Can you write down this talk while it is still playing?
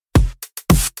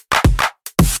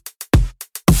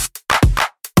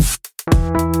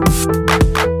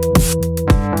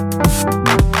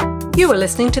You are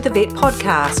listening to the Vet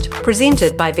Podcast,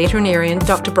 presented by veterinarian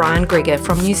Dr. Brian Greger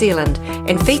from New Zealand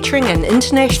and featuring an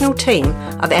international team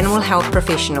of animal health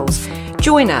professionals.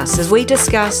 Join us as we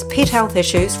discuss pet health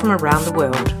issues from around the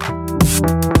world.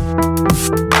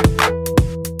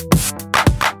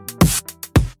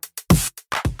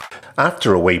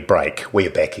 After a wee break,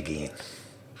 we're back again.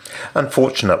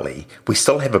 Unfortunately, we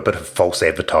still have a bit of false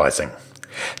advertising.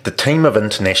 The team of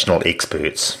international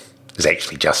experts is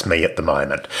actually just me at the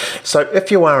moment. So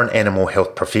if you are an animal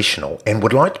health professional and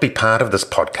would like to be part of this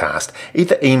podcast,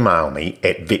 either email me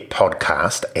at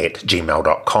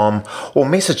vetpodcast@gmail.com or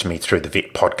message me through the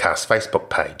Vet Podcast Facebook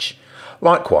page.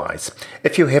 Likewise,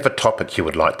 if you have a topic you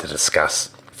would like to discuss,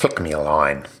 flick me a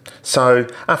line. So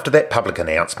after that public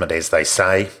announcement, as they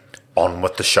say, on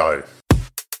with the show.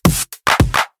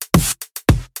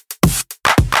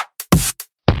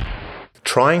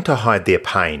 Trying to hide their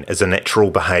pain is a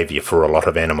natural behaviour for a lot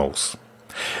of animals.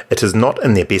 It is not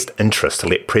in their best interest to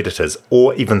let predators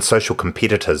or even social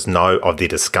competitors know of their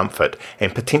discomfort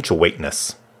and potential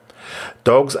weakness.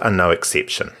 Dogs are no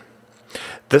exception.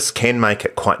 This can make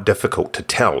it quite difficult to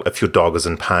tell if your dog is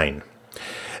in pain.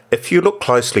 If you look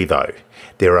closely though,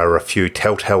 there are a few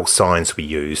telltale signs we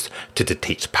use to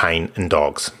detect pain in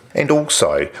dogs. And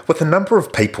also, with a number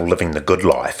of people living the good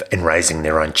life and raising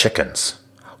their own chickens,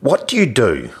 what do you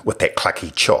do with that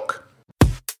clucky chook?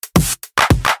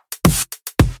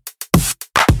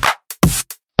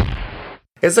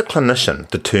 As a clinician,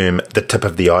 the term the tip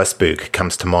of the iceberg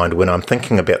comes to mind when I'm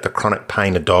thinking about the chronic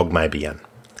pain a dog may be in.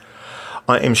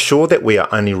 I am sure that we are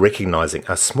only recognising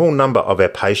a small number of our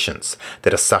patients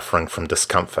that are suffering from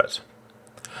discomfort.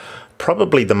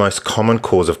 Probably the most common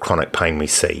cause of chronic pain we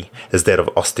see is that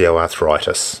of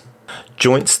osteoarthritis,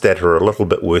 joints that are a little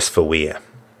bit worse for wear.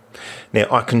 Now,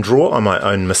 I can draw on my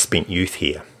own misspent youth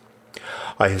here.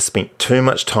 I have spent too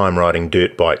much time riding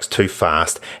dirt bikes too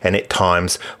fast and at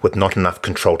times with not enough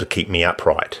control to keep me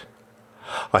upright.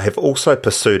 I have also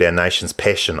pursued our nation's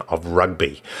passion of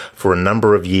rugby for a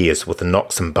number of years with the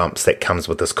knocks and bumps that comes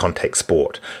with this contact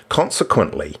sport.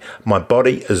 Consequently, my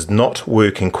body is not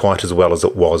working quite as well as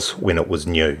it was when it was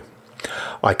new.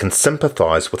 I can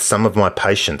sympathise with some of my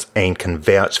patients and can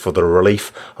vouch for the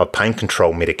relief of pain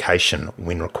control medication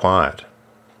when required.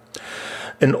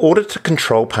 In order to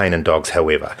control pain in dogs,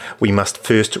 however, we must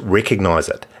first recognise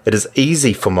it. It is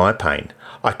easy for my pain.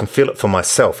 I can feel it for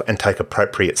myself and take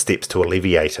appropriate steps to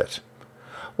alleviate it.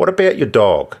 What about your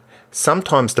dog?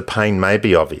 Sometimes the pain may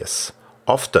be obvious.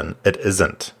 Often it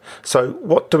isn't. So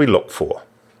what do we look for?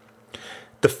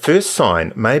 The first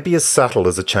sign may be as subtle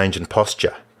as a change in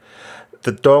posture.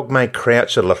 The dog may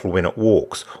crouch a little when it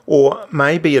walks, or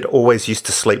maybe it always used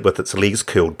to sleep with its legs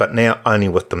curled but now only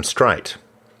with them straight.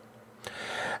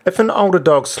 If an older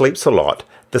dog sleeps a lot,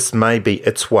 this may be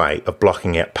its way of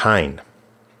blocking out pain.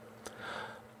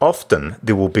 Often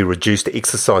there will be reduced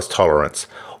exercise tolerance,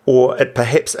 or it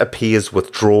perhaps appears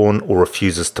withdrawn or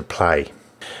refuses to play.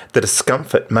 The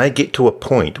discomfort may get to a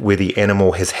point where the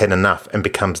animal has had enough and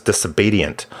becomes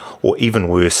disobedient, or even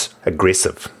worse,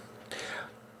 aggressive.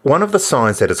 One of the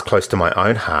signs that is close to my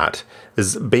own heart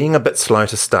is being a bit slow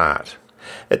to start.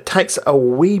 It takes a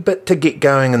wee bit to get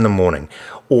going in the morning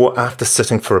or after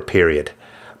sitting for a period.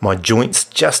 My joints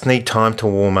just need time to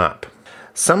warm up.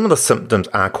 Some of the symptoms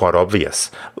are quite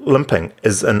obvious. Limping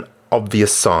is an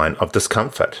obvious sign of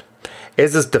discomfort,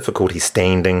 as is difficulty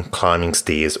standing, climbing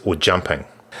stairs or jumping.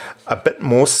 A bit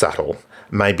more subtle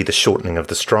may be the shortening of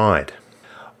the stride.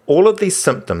 All of these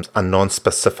symptoms are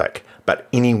non-specific, but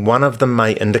any one of them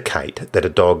may indicate that a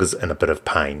dog is in a bit of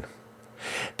pain.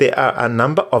 There are a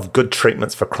number of good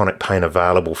treatments for chronic pain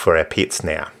available for our pets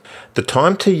now. The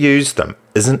time to use them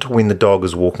isn't when the dog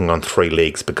is walking on 3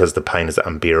 legs because the pain is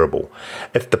unbearable.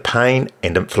 If the pain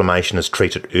and inflammation is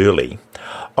treated early,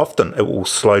 often it will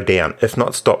slow down, if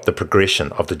not stop, the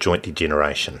progression of the joint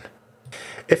degeneration.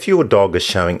 If your dog is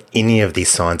showing any of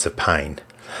these signs of pain,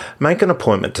 make an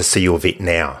appointment to see your vet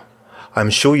now. I'm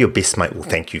sure your best mate will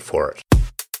thank you for it.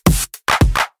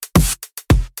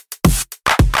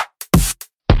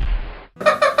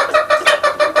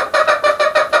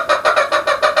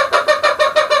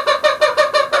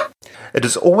 It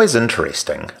is always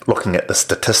interesting looking at the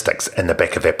statistics in the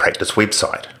back of our practice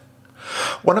website.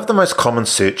 One of the most common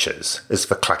searches is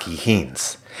for clucky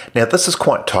hens. Now this is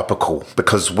quite topical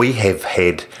because we have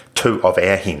had 2 of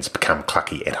our hens become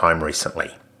clucky at home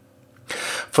recently.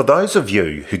 For those of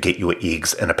you who get your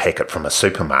eggs in a packet from a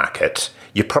supermarket,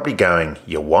 you're probably going,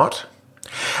 "You what?"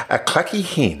 A clucky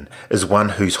hen is one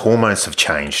whose hormones have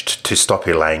changed to stop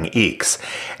her laying eggs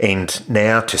and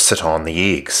now to sit on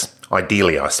the eggs,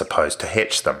 ideally I suppose to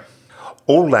hatch them.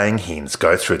 All laying hens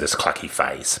go through this clucky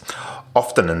phase,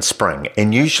 often in spring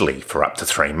and usually for up to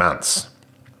 3 months.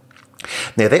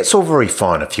 Now that's all very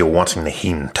fine if you're wanting the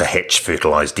hen to hatch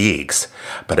fertilised eggs,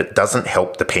 but it doesn't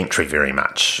help the pantry very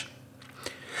much.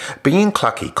 Being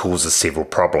clucky causes several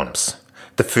problems.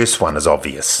 The first one is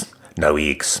obvious: no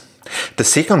eggs. The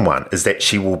second one is that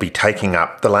she will be taking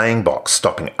up the laying box,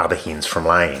 stopping other hens from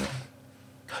laying.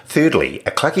 Thirdly,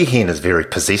 a clucky hen is very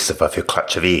possessive of her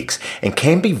clutch of eggs and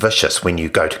can be vicious when you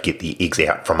go to get the eggs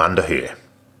out from under her.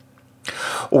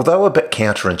 Although a bit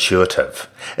counterintuitive,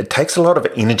 it takes a lot of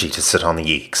energy to sit on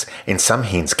the eggs, and some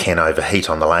hens can overheat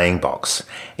on the laying box,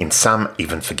 and some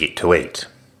even forget to eat.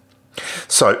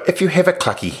 So if you have a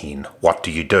clucky hen, what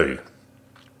do?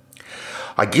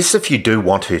 I guess if you do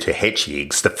want her to hatch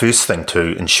eggs, the first thing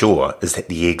to ensure is that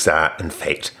the eggs are, in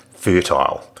fact,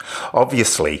 fertile.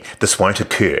 Obviously, this won't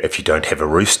occur if you don't have a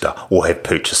rooster or have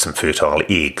purchased some fertile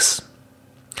eggs.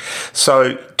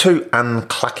 So, to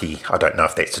unclucky, I don't know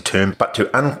if that's a term, but to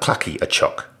unclucky a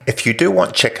chook, if you do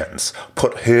want chickens,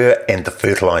 put her and the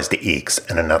fertilised eggs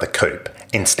in another coop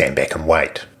and stand back and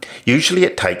wait. Usually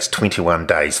it takes 21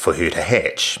 days for her to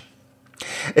hatch.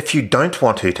 If you don't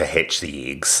want her to hatch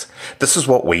the eggs, this is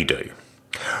what we do.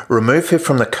 Remove her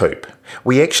from the coop.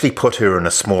 We actually put her in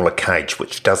a smaller cage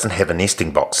which doesn't have a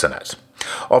nesting box in it.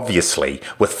 Obviously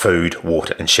with food,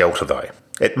 water and shelter though.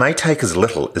 It may take as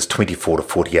little as 24 to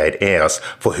 48 hours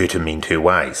for her to mend her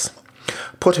ways.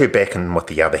 Put her back in with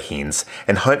the other hens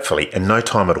and hopefully in no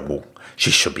time at all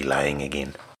she should be laying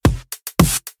again.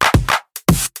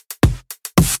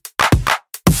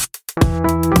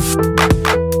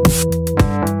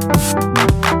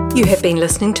 You have been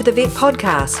listening to the Vet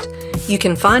Podcast. You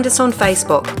can find us on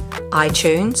Facebook,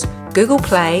 iTunes, Google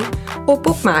Play, or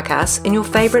bookmark us in your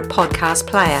favourite podcast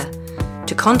player.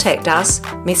 To contact us,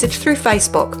 message through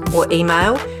Facebook or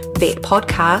email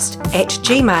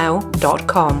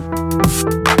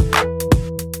vetpodcast@gmail.com.